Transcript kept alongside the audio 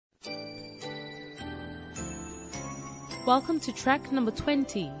Welcome to track number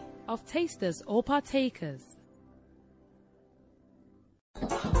 20 of Tasters or Partakers.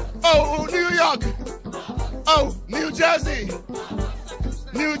 Oh, New York. Oh, New Jersey.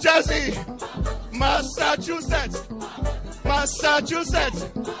 New Jersey. Massachusetts. Massachusetts.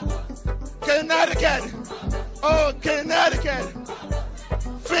 Connecticut. Oh, Connecticut.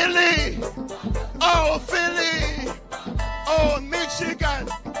 Philly. Oh, Philly. Oh, Michigan.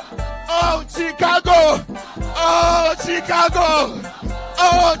 Oh, Chicago. Oh, Chicago.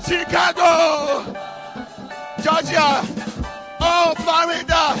 Oh, Chicago. Georgia. Oh,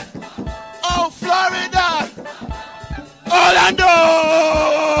 Florida. Oh, Florida. Orlando.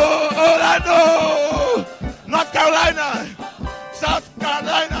 Orlando. North Carolina. South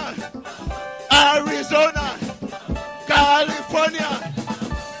Carolina. Arizona. California.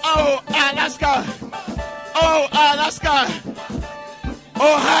 Oh, Alaska. Oh, Alaska.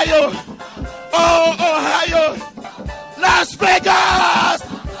 Ohio. Oh, Ohio. Las Vegas.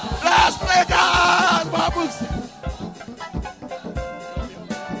 Las Vegas. Babus.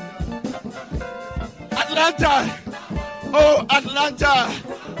 Atlanta. Oh, Atlanta.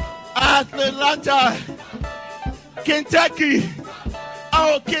 Atlanta. Kentucky.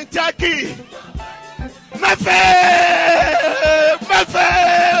 Oh, Kentucky. Memphis.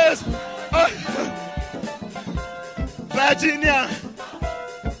 Memphis. Oh. Virginia.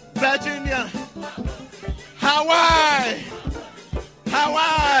 Virginia. Hawaii.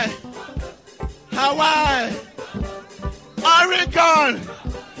 Hawaii. Hawaii. Oregon.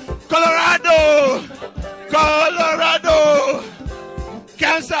 Colorado. Colorado.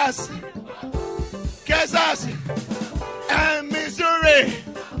 Kansas. Kansas. And Missouri.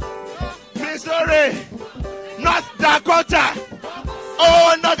 Missouri. North Dakota.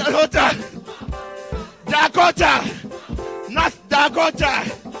 Oh, North Dakota. Dakota. North Dakota.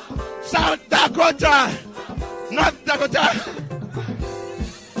 South Dakota. North Dakota.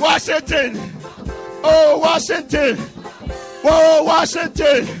 Washington. Oh, Washington. Oh,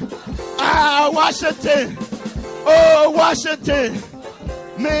 Washington. Ah, Washington. Oh, Washington.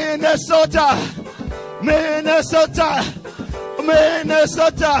 Minnesota. Minnesota.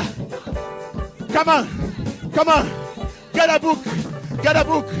 Minnesota. Come on. Come on. Get a book. Get a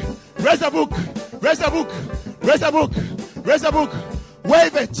book. Raise a book. Raise a book. Raise a book. Raise a book.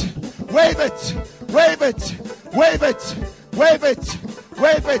 Wave it. Wave it. Wave it. Wave it. Wave it.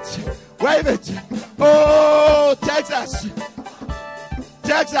 Wave it. Wave it. Oh, Texas.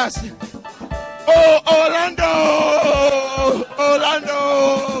 Texas. Oh, Orlando.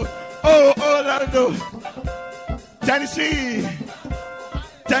 Orlando. Oh, Orlando. Tennessee.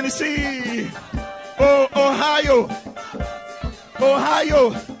 Tennessee. Oh, Ohio.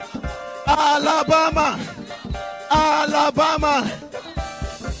 Ohio. Alabama. Alabama.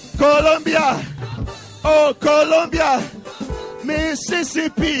 Colombia. Oh, Colombia.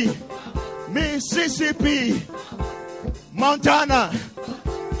 Mississippi. Mississippi. Montana.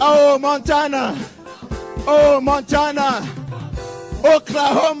 Oh, Montana. Oh, Montana.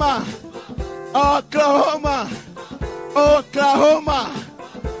 Oklahoma. Oklahoma. Oklahoma.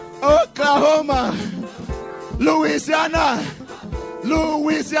 Oklahoma. Louisiana.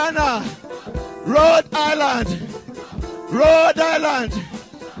 Louisiana. Rhode Island. Rhode Island.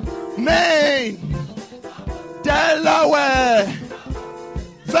 Maine. Delaware.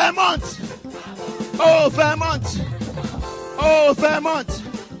 Vermont. Oh, Vermont. Oh, Vermont.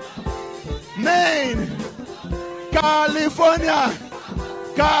 Maine. California.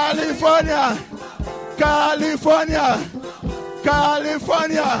 California. California.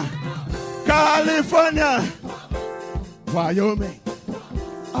 California. California. Wyoming.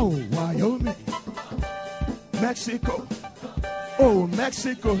 Oh, Wyoming. Mexico. Oh,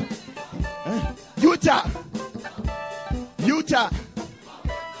 Mexico. Utah. Utah.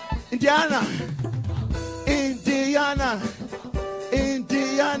 Indiana. Indiana.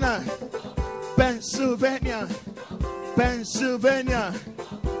 Indiana. Pennsylvania. Pennsylvania.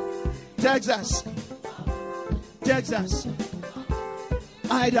 Texas. Texas.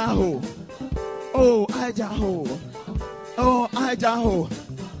 Idaho. Oh, Idaho. Oh, Idaho.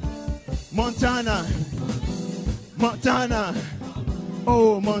 Montana. Montana.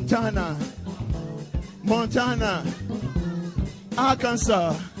 Oh, Montana. Montana.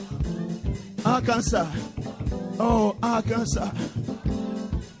 Arkansas. Arkansas. Oh, Arkansas.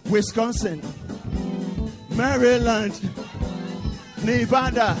 Wisconsin. Maryland.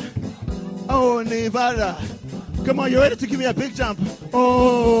 Nevada. Oh, Nevada. Come on, you ready to give me a big jump?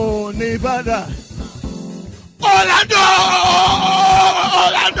 Oh, Nevada. Orlando!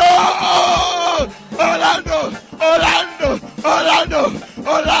 Orlando! Orlando! Orlando! Orlando!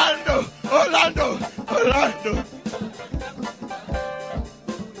 Orlando! Orlando! Orlando!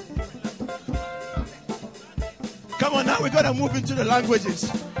 Now we're going to move into the languages.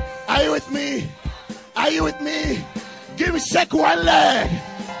 Are you with me? Are you with me? Give me shake one leg.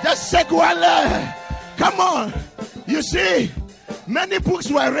 Just shake one leg. Come on. You see, many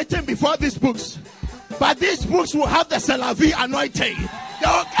books were written before these books. But these books will have the Salavi anointing.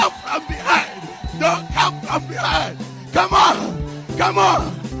 Don't come from behind. Don't come from behind. Come on. Come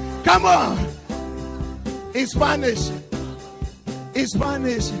on. Come on. In Spanish. In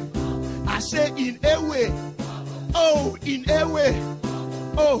Spanish. I say in a way. Oh, in a way.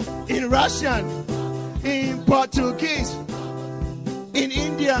 Oh, in Russian. In Portuguese. In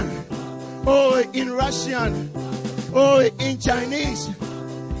Indian. Oh, in Russian. Oh, in Chinese.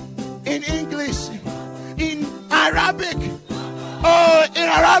 In English. In Arabic. Oh, in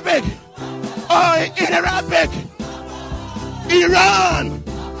Arabic. Oh, in Arabic. Iran.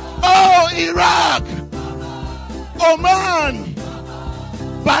 Oh, Iraq. Oman.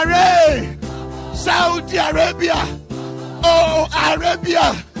 Bahrain. Saudi Arabia. Oh,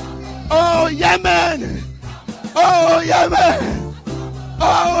 Arabia. Oh, Yemen. Oh, Yemen.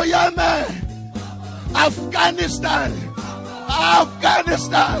 Oh, Yemen. Afghanistan.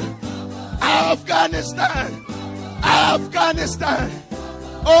 Afghanistan. Afghanistan. Afghanistan.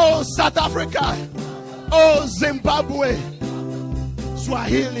 Oh, South Africa. Oh, Zimbabwe.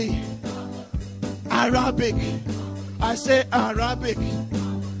 Swahili. Arabic. I say Arabic.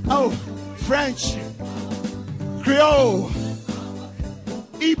 Oh, French. Creole.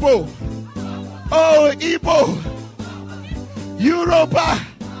 Igbo. Oh, Igbo. Yoruba.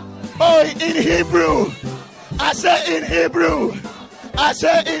 Oh, in Hebrew. I say in Hebrew. I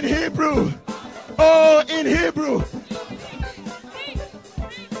say in Hebrew. Oh, in Hebrew.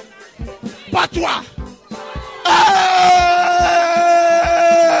 Patois.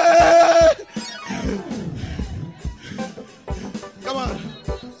 Come on.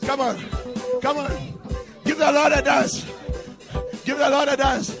 Come on. Come on. Give the Lord a dance. Give the Lord a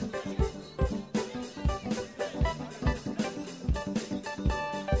dance.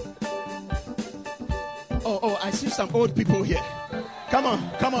 Oh, I see some old people here. Come on,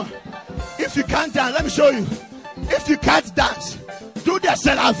 come on. If you can't dance, let me show you. If you can't dance, do the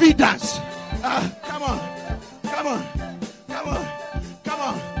Salavi dance. Come on, come on, come on, come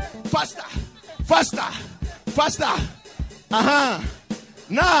on. Faster, faster, faster.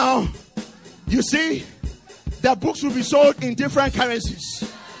 Now, you see, the books will be sold in different currencies.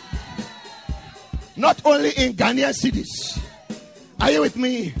 Not only in Ghanaian cities. Are you with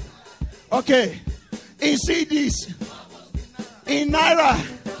me? Okay. In CDs, in Naira,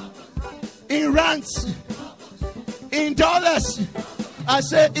 in rands, in dollars. I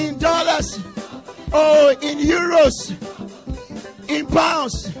say in dollars. Oh, in euros, in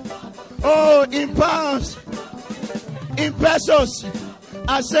pounds. Oh, in pounds, in pesos.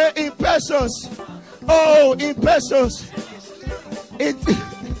 I say in pesos. Oh, in pesos. In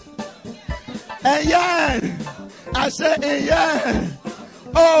and yen. I say in yen.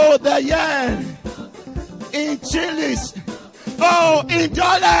 Oh, the yen. In chilies. Oh, in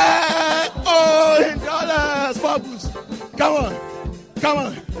dollars. Oh, in dollars. Bubbles. Come on. Come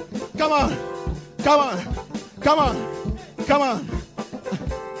on. Come on. Come on. Come on. Come on.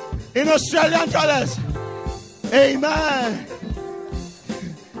 In Australian dollars. Amen.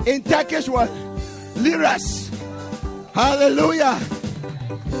 In Turkish what? Liras. Hallelujah.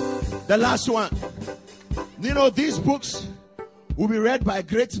 The last one. You know, these books will be read by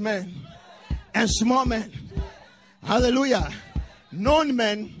great men and small men. Hallelujah. Known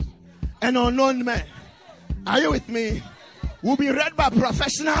men and unknown men. Are you with me? Will be read by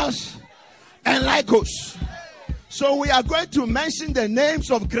professionals and laicos. So we are going to mention the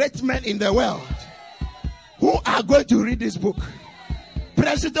names of great men in the world who are going to read this book.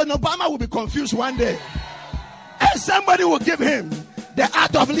 President Obama will be confused one day, and somebody will give him the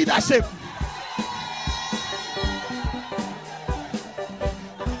art of leadership.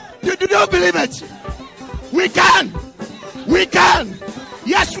 You do not believe it? We can. We can.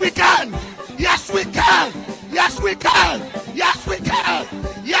 Yes, we can. Yes, we can. Yes, we can. Yes, we can.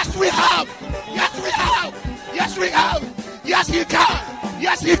 Yes, we have. Yes, we have. Yes, we have. Yes, he can.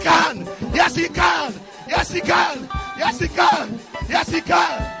 Yes, he can. Yes, he can. Yes, he can. Yes, he can. Yes, he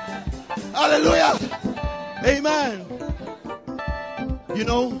can. Hallelujah. Amen. You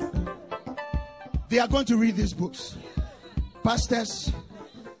know, they are going to read these books. Pastors,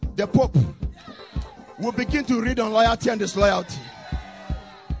 the Pope will begin to read on loyalty and disloyalty.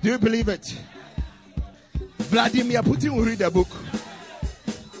 Do you believe it? Vladimir Putin will read the book.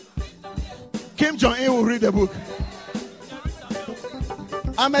 Kim Jong-un will read the book.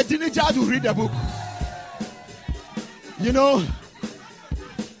 Ahmadinejad will read the book. You know,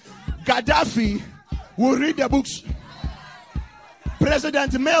 Gaddafi will read the books.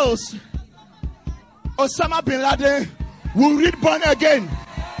 President Mills, Osama bin Laden will read Born Again.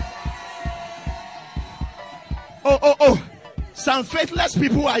 Oh. Some faithless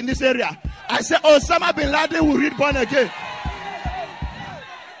people are in this area. I said Osama bin Laden will read Born Again.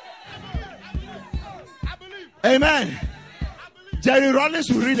 Amen. Jerry Rollins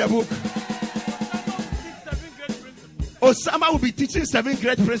will read a book. Osama will be teaching 7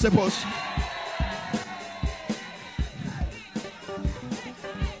 great principles.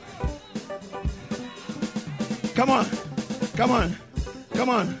 Come on.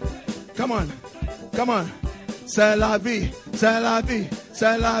 C'est la vie.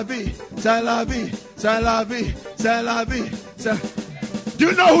 Do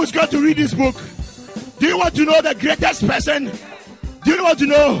you know who's going to read this book? Do you want to know the greatest person? Do you want to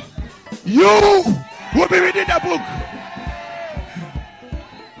know? You will be reading the book.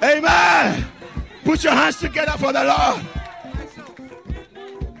 Amen. Put your hands together for the Lord.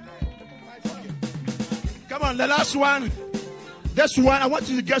 Come on, the last one. This one, I want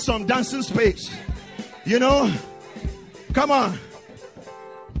you to get some dancing space. You know? Come on.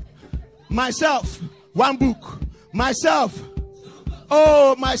 Myself. One book. Myself.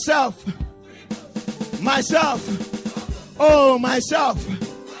 Oh, myself. Myself. Oh, myself.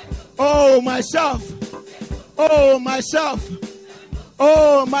 Oh, myself. Oh, myself.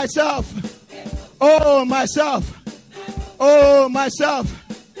 Oh, myself. Oh, myself. Oh, myself.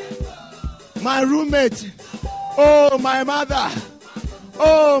 My roommate. Oh, my mother.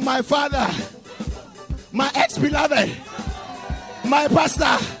 Oh, my father. My ex-beloved. My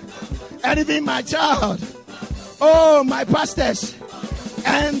pastor. And even my child. Oh, my pastors.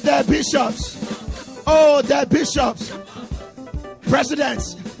 And the bishops. Oh, the bishops.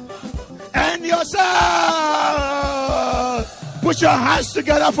 Presidents. And yourself. Put your hands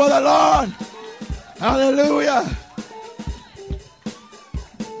together for the Lord. Hallelujah.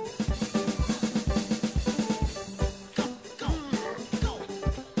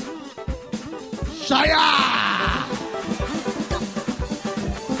 Shaya.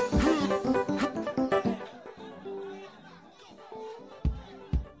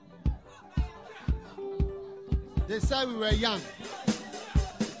 They said we were young.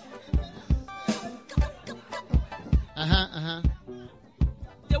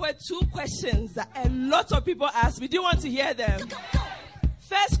 There were 2 questions that a lot of people asked me. Do you want to hear them?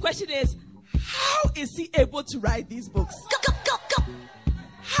 First question is, how is he able to write these books?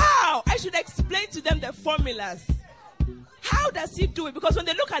 How? I should explain to them the formulas. How does he do it? Because when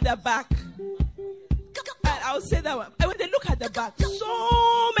they look at the back, and I'll say that one. And when they look at the back,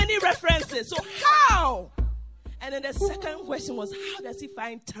 so many references. So how? And then the second question was, how does he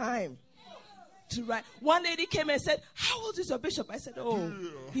find time to write? One lady came and said, how old is your bishop? I said, oh,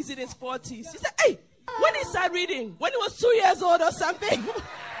 he's in his 40s. She said, hey, when did he start reading? When he was 2 years old or something?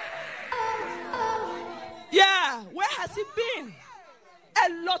 Yeah, where has he been? A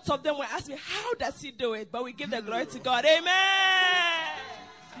lot of them were asking me, how does he do it? But we give the glory to God. Amen.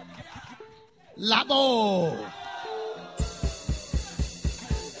 Labo.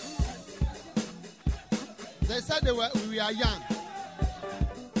 They said we are young.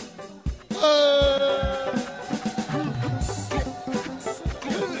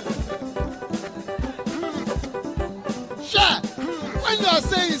 Sure. When you are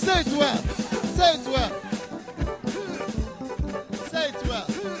saying, say it well. Say it well. Say it well.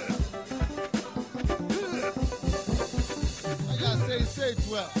 When you are saying, say it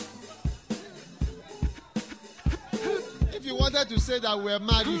well. If you wanted to say that we're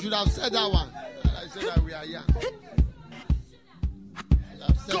mad, you should have said that one. I said that we are young. You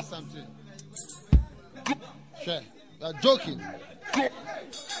have said something. Sure. You are joking.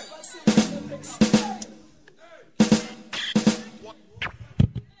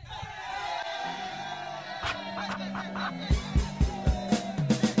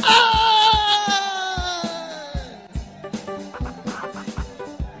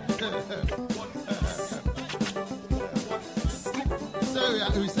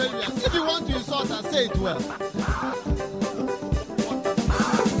 If you want to insult us, say it well.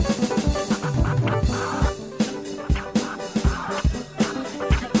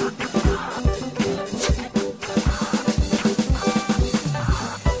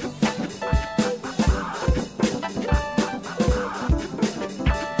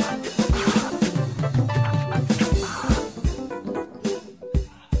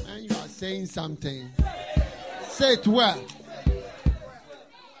 When you are saying something, say it well.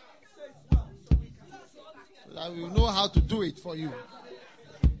 I will know how to do it for you.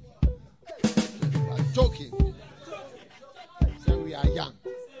 I'm joking. So we are young.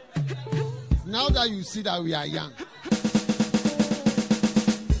 Now that you see that we are young,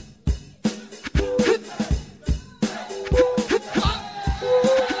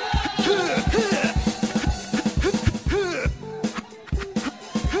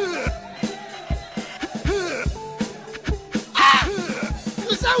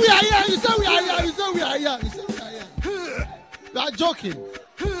 joking.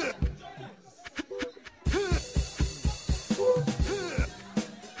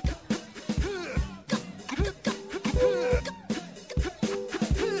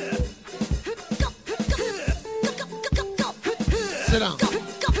 Sit down.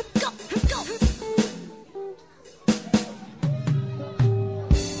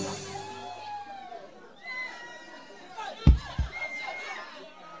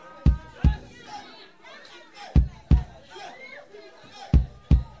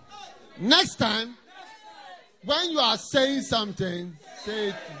 Next time, when you are saying something, say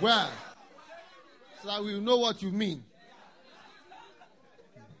it well, so that we know what you mean.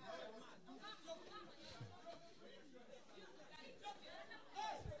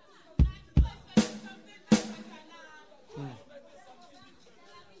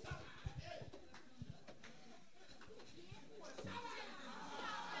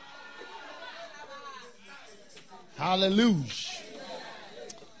 Hallelujah.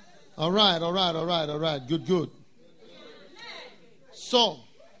 All right. Good. So,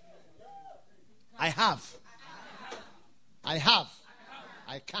 I have, I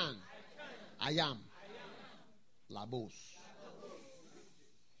can, I am, Labos.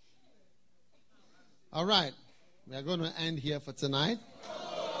 All right, we are going to end here for tonight.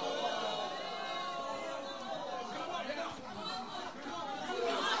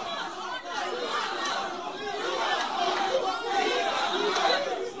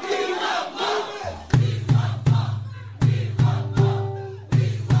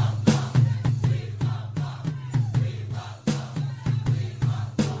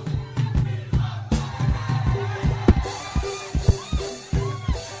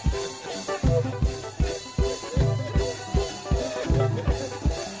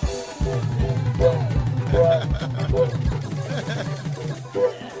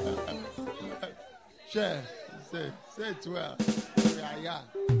 Share. Say it well. Yeah.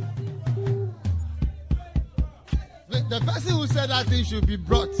 The person who said that thing should be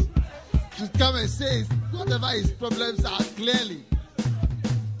brought to come and say whatever his problems are clearly.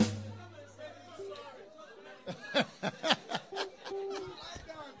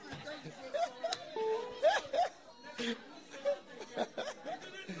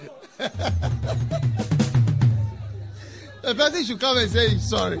 The person should come and say he's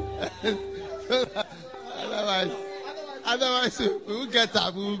sorry. Otherwise, we will get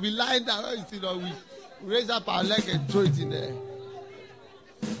up. We will be lying down. We raise up our leg and throw it in there.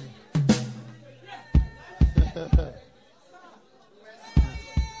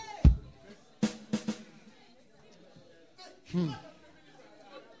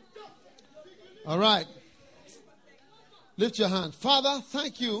 All right. Lift your hand. Father,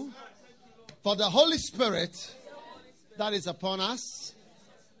 thank you for the Holy Spirit that is upon us.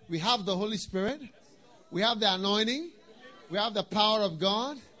 We have the Holy Spirit. We have the anointing. We have the power of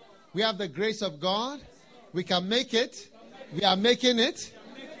God. We have the grace of God. We can make it. We are making it.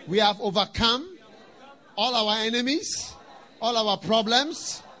 We have overcome all our enemies, all our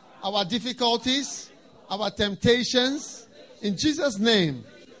problems, our difficulties, our temptations. In Jesus' name,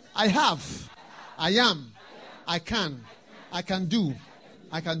 I have, I am, I can do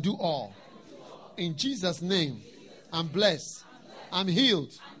all. In Jesus' name, I'm blessed. I'm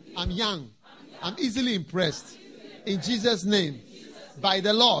healed. I'm young. I'm easily impressed. In Jesus' name, by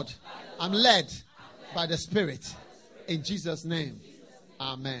the Lord, I'm led by the Spirit. In Jesus' name,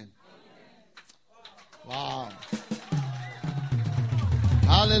 amen. Wow.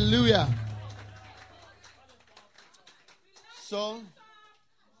 Hallelujah. So,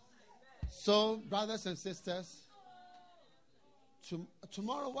 brothers and sisters,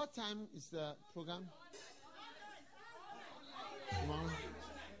 tomorrow, what time is the program? Tomorrow?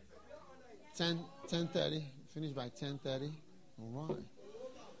 10:30. Finish by 10:30. All right.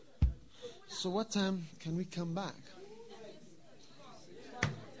 So what time can we come back?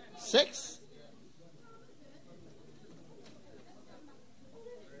 6?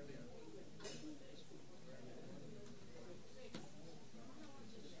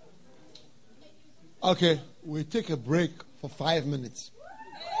 Okay, we take a break for 5 minutes.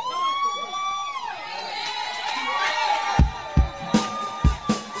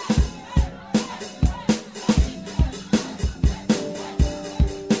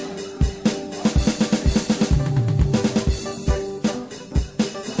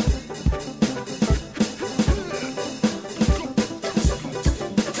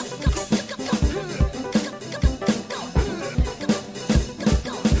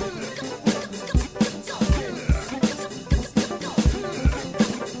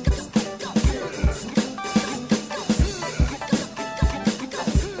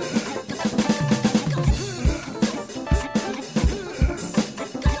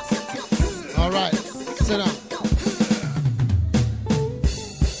 All right. Sit down.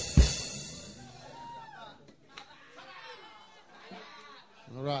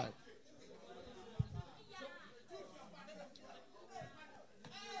 All right.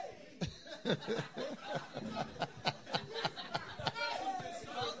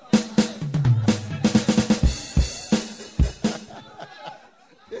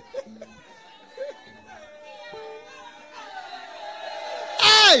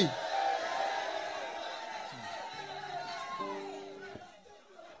 Hey!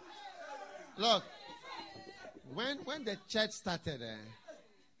 Look, when the church started,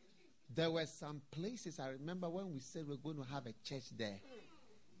 there were some places. I remember when we said we're going to have a church there.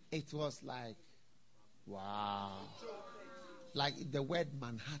 It was like, wow. Like the word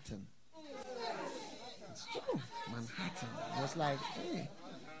Manhattan. It's true. Manhattan. It was like, hey.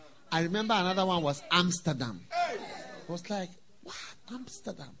 I remember another one was Amsterdam. It was like, what?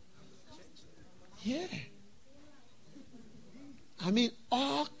 Amsterdam? Yeah. I mean,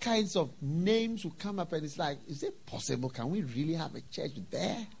 all kinds of names will come up, and it's like, is it possible? Can we really have a church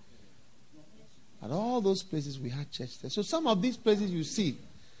there? At all those places, we had church there. So some of these places you see,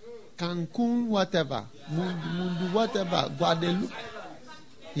 Cancun, whatever, Mundu, whatever, Guadeloupe.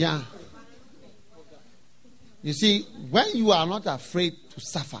 Yeah. You see, when you are not afraid to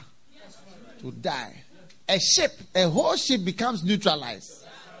suffer, to die, a whole ship becomes neutralized.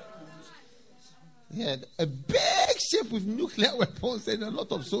 Yeah, a big ship with nuclear weapons and a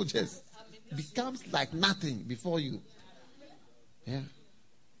lot of soldiers becomes like nothing before you. Yeah.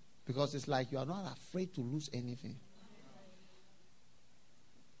 Because it's like you are not afraid to lose anything.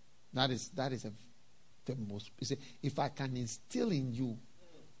 That is the most. You see, if I can instill in you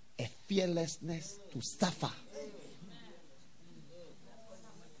a fearlessness to suffer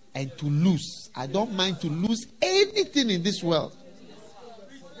and to lose, I don't mind to lose anything in this world.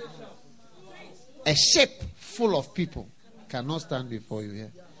 A ship full of people cannot stand before you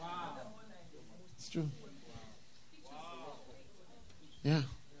here. It's true. Yeah.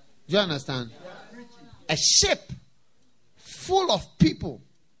 Do you understand? A ship full of people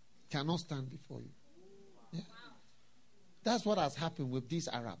cannot stand before you. Yeah. That's what has happened with these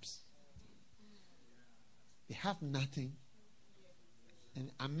Arabs. They have nothing. And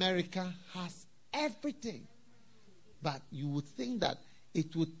America has everything. But you would think that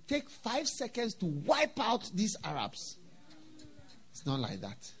it would take 5 seconds to wipe out these Arabs. It's not like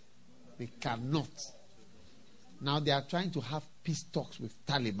that. They cannot. Now they are trying to have peace talks with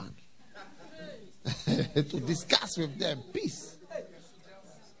Taliban. To discuss with them peace.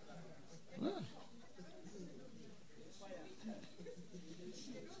 Yeah.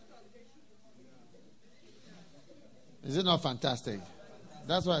 Is it not fantastic?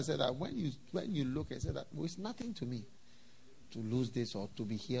 That's why I said that when you look, I said that it's nothing to me to lose this or to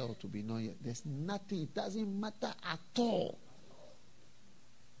be here or to be not here. There's nothing. It doesn't matter at all.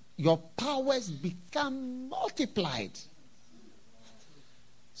 Your powers become multiplied.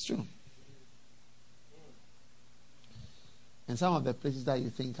 It's true. And some of the places that you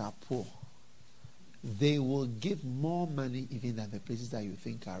think are poor, they will give more money even than the places that you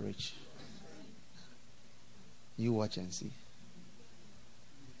think are rich. You watch and see.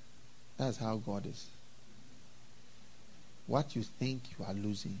 That's how God is. What you think you are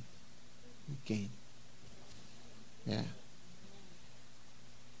losing, you gain. Yeah.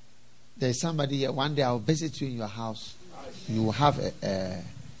 There's somebody here. One day I'll visit you in your house. You will have a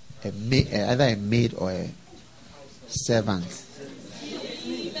maid, either a maid or a servant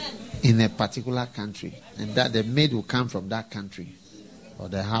in a particular country, and that the maid will come from that country, or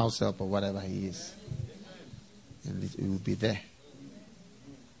the house help or whatever he is, and it will be there.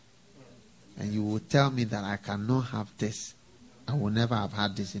 And you will tell me that I cannot have this. I will never have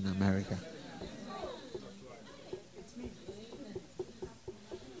had this in America.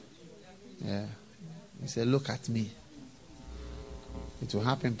 Yeah. You say, look at me. It will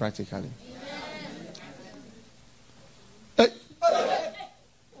happen practically. Hey.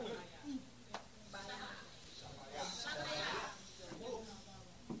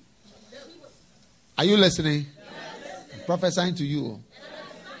 Are you listening? I'm prophesying to you.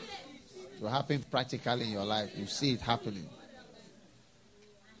 It will happen practically in your life. You see it happening.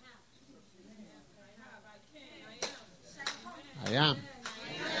 I am.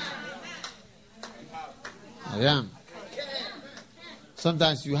 I am.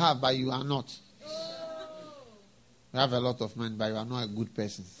 Sometimes you have, but you are not. You have a lot of money, but you are not a good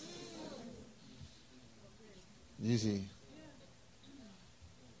person. You see.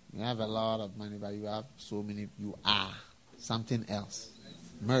 You have a lot of money, but you have so many. You are something else.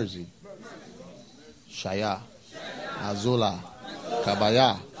 Mercy. Shaya. Azola.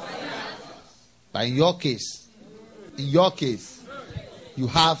 Kabaya. But in your case, you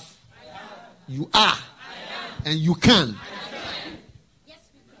are, and you can.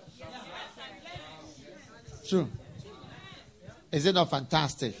 True. Is it not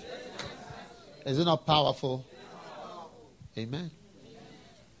fantastic? Is it not powerful? Amen.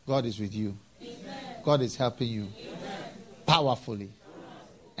 God is with you. God is helping you powerfully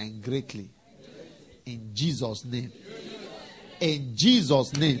and greatly. In Jesus' name. In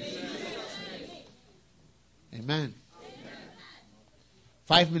Jesus' name. Amen.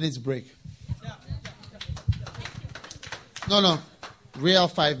 5 minutes break. No. Real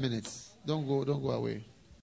 5 minutes. Don't go away.